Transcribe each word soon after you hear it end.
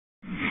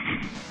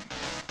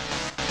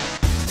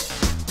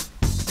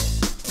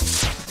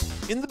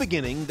In the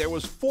beginning, there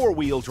was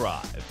four-wheel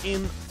drive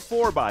in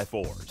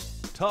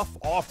 4x4s, tough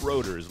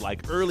off-roaders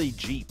like early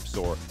Jeeps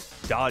or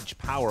Dodge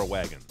Power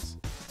Wagons.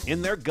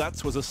 In their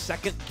guts was a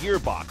second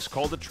gearbox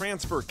called a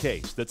transfer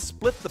case that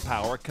split the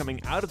power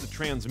coming out of the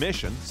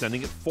transmission,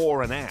 sending it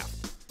fore and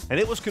aft. And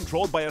it was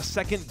controlled by a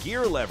second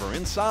gear lever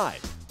inside.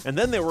 And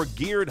then there were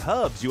geared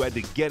hubs you had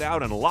to get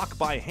out and lock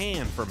by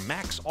hand for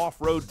max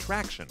off-road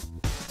traction.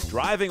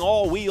 Driving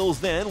all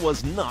wheels then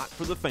was not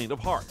for the faint of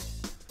heart.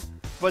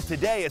 But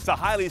today it's a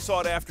highly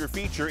sought-after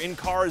feature in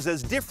cars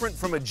as different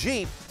from a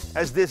Jeep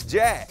as this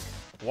Jag.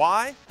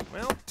 Why?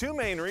 Well, two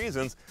main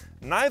reasons,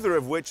 neither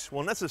of which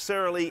will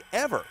necessarily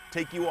ever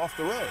take you off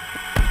the road.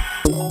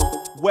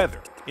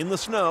 Weather. In the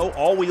snow,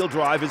 all-wheel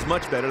drive is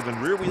much better than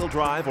rear-wheel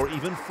drive or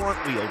even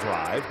front-wheel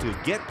drive to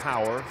get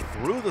power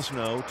through the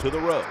snow to the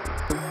road.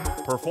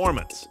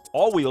 Performance.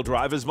 All-wheel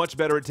drive is much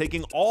better at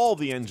taking all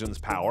the engine's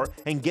power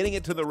and getting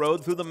it to the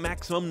road through the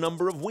maximum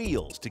number of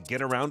wheels to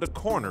get around a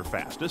corner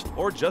fastest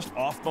or just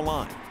off the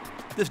line.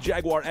 This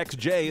Jaguar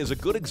XJ is a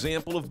good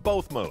example of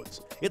both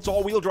modes. Its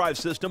all-wheel drive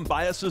system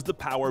biases the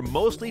power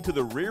mostly to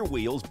the rear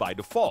wheels by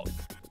default.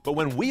 But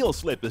when wheel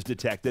slip is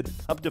detected,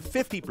 up to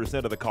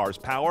 50% of the car's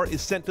power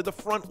is sent to the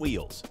front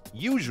wheels,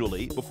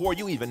 usually before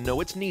you even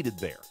know it's needed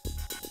there.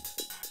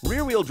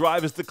 Rear-wheel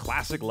drive is the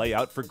classic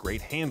layout for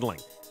great handling,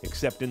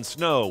 except in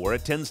snow where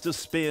it tends to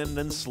spin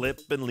and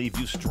slip and leave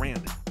you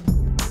stranded.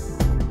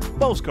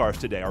 Most cars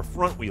today are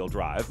front-wheel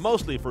drive,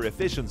 mostly for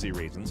efficiency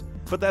reasons,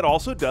 but that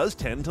also does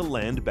tend to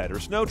lend better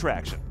snow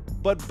traction.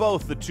 But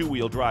both the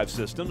two-wheel drive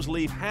systems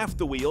leave half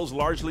the wheels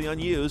largely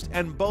unused,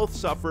 and both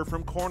suffer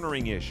from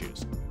cornering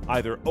issues.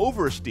 Either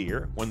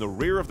oversteer when the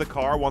rear of the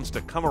car wants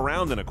to come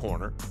around in a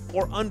corner,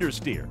 or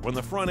understeer when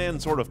the front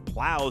end sort of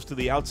plows to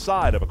the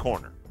outside of a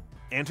corner.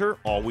 Enter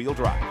all-wheel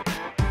drive.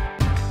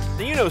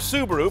 Now, you know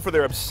Subaru for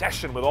their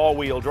obsession with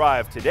all-wheel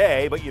drive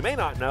today, but you may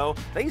not know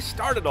they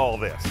started all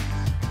this.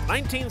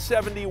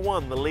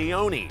 1971, the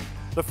Leone,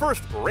 the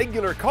first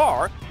regular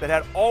car that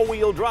had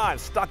all-wheel drive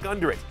stuck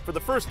under it. For the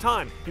first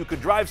time, you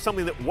could drive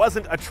something that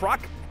wasn't a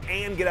truck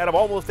and get out of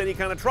almost any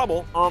kind of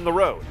trouble on the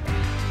road.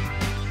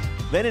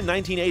 Then in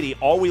 1980,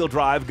 all-wheel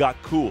drive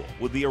got cool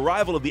with the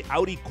arrival of the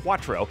Audi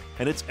Quattro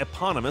and its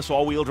eponymous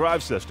all-wheel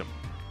drive system.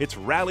 Its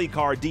rally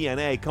car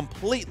DNA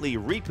completely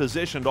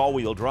repositioned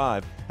all-wheel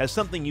drive as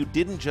something you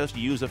didn't just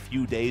use a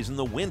few days in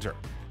the winter.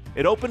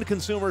 It opened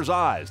consumers'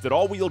 eyes that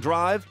all-wheel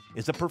drive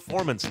is a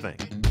performance thing.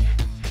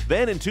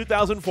 Then in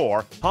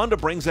 2004, Honda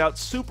brings out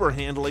super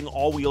handling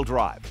all-wheel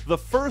drive, the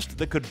first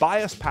that could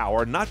bias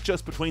power not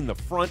just between the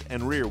front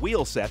and rear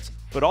wheel sets,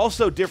 but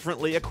also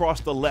differently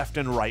across the left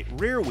and right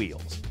rear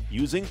wheels,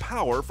 using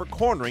power for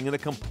cornering in a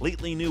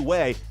completely new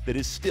way that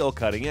is still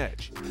cutting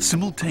edge.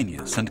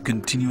 Simultaneous and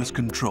continuous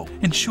control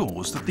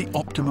ensures that the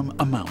optimum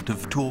amount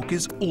of torque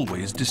is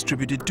always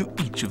distributed to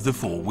each of the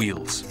four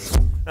wheels.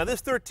 Now,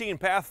 this 13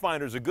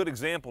 Pathfinder is a good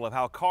example of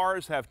how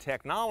cars have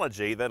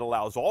technology that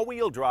allows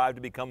all-wheel drive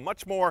to become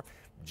much more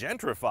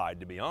gentrified,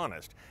 to be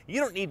honest.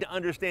 You don't need to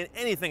understand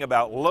anything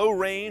about low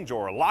range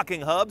or locking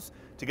hubs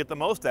to get the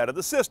most out of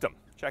the system.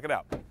 Check it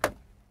out.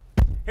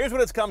 Here's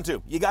what it's come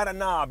to. You got a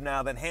knob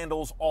now that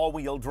handles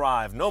all-wheel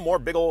drive. No more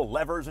big old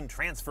levers and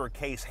transfer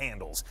case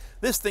handles.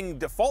 This thing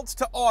defaults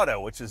to auto,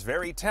 which is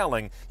very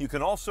telling. You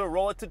can also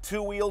roll it to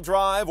two-wheel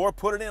drive or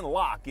put it in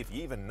lock if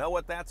you even know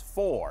what that's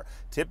for.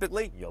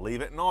 Typically, you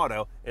leave it in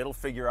auto. It'll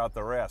figure out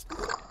the rest.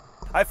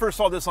 I first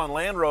saw this on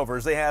Land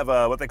Rovers. They have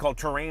what they call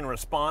terrain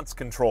response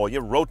control.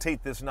 You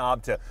rotate this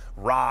knob to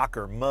rock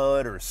or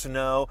mud or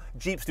snow.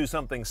 Jeeps do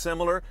something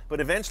similar, but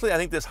eventually I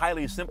think this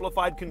highly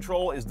simplified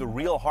control is the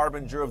real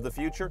harbinger of the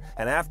future,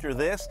 and after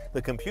this,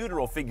 the computer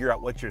will figure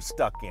out what you're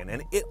stuck in,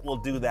 and it will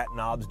do that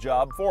knob's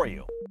job for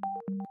you.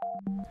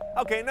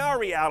 Okay, now a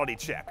reality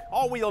check.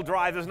 All-wheel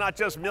drive is not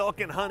just milk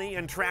and honey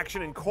and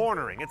traction and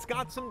cornering. It's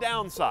got some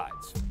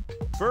downsides.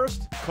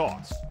 First,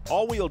 cost.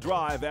 All-wheel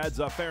drive adds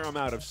a fair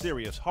amount of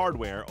serious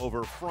hardware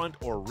over front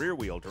or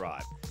rear-wheel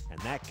drive, and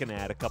that can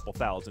add a couple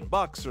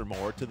 $1,000 or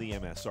more to the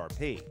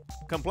MSRP.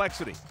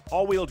 Complexity.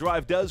 All-wheel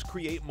drive does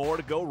create more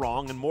to go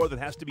wrong and more that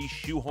has to be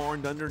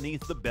shoehorned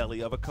underneath the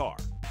belly of a car.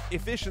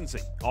 Efficiency.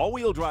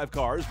 All-wheel drive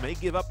cars may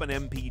give up an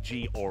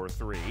MPG or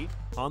 3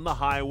 on the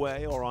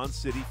highway or on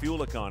city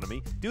fuel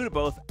economy due to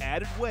both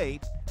added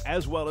weight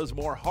as well as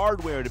more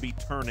hardware to be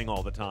turning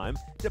all the time,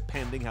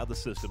 depending how the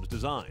system's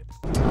designed.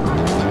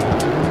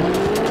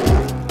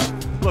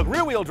 Look,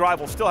 rear-wheel drive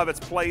will still have its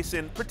place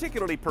in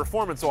particularly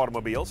performance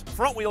automobiles.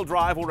 Front-wheel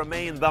drive will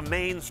remain the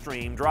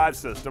mainstream drive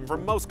system for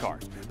most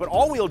cars, but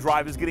all-wheel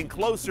drive is getting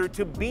closer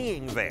to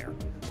being there,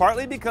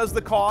 partly because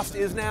the cost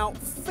is now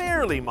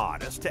fairly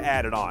modest to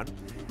add it on,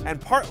 and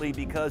partly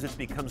because it's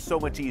become so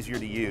much easier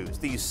to use.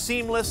 These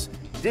seamless,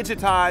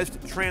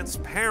 digitized,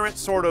 transparent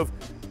sort of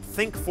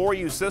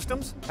think-for-you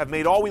systems have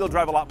made all-wheel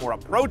drive a lot more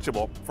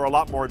approachable for a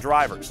lot more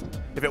drivers.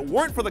 If it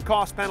weren't for the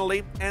cost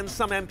penalty and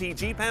some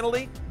MPG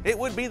penalty, it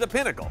would be the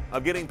pinnacle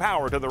of getting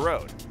power to the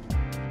road.